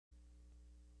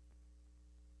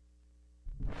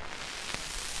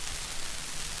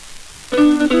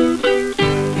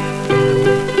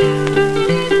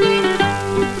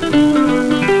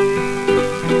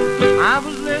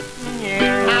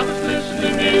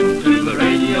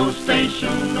radio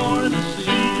station or listen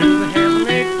to the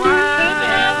heavenly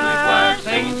choir,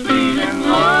 singing sweet and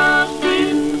low, sweet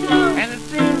and low. And it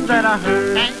seems that I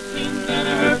heard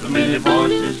familiar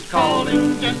voices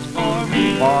calling just for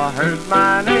me. For I heard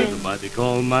my name, somebody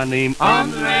called my name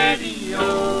on the radio.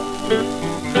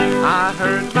 I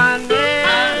heard my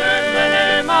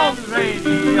name on the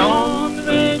radio.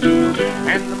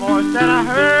 And the voice that I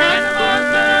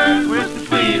heard was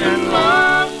sweet and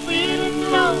low, sweet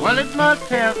and low. Well, it must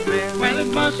have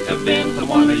been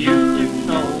someone I used to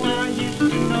know.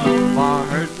 For I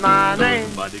heard my name,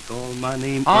 somebody called my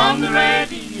name on the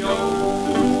radio.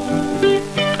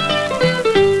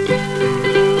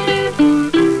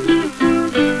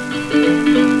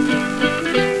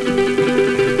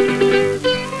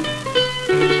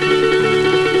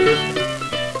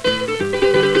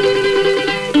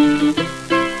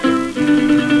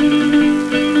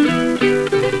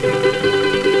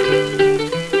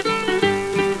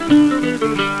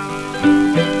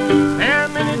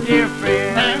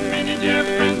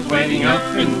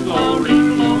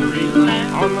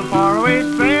 On the faraway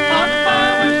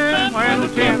strand, where the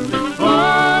temps is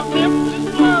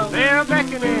slow, they're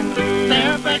beckoning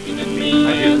me. I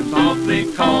hear them softly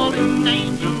calling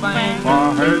angel band. For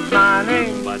I heard my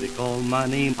name, somebody called my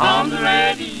name on the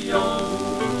radio.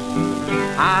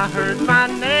 I heard my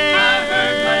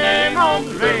name on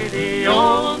the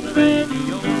radio.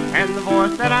 And the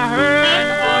voice that I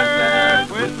heard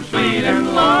was sweet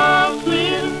and low,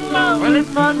 sweet and low. Well, it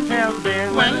must have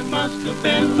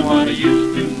been someone I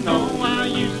used to know.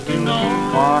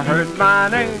 For I heard my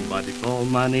name, somebody called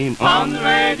my name on the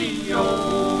radio.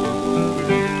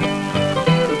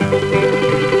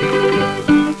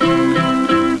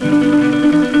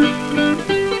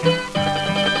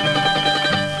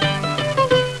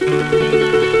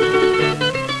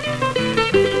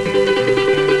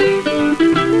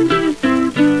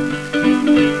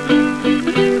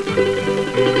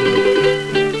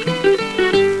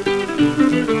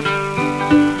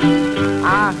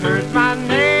 I heard my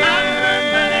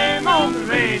name on the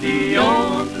radio.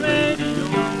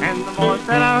 And the voice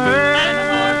that I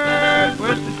heard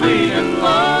was sweet and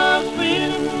low, sweet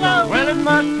and low. Well, it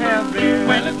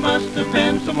must have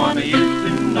been someone I used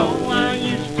to know.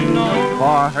 For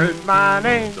I heard my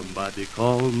name, somebody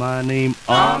called my name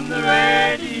on the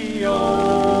radio.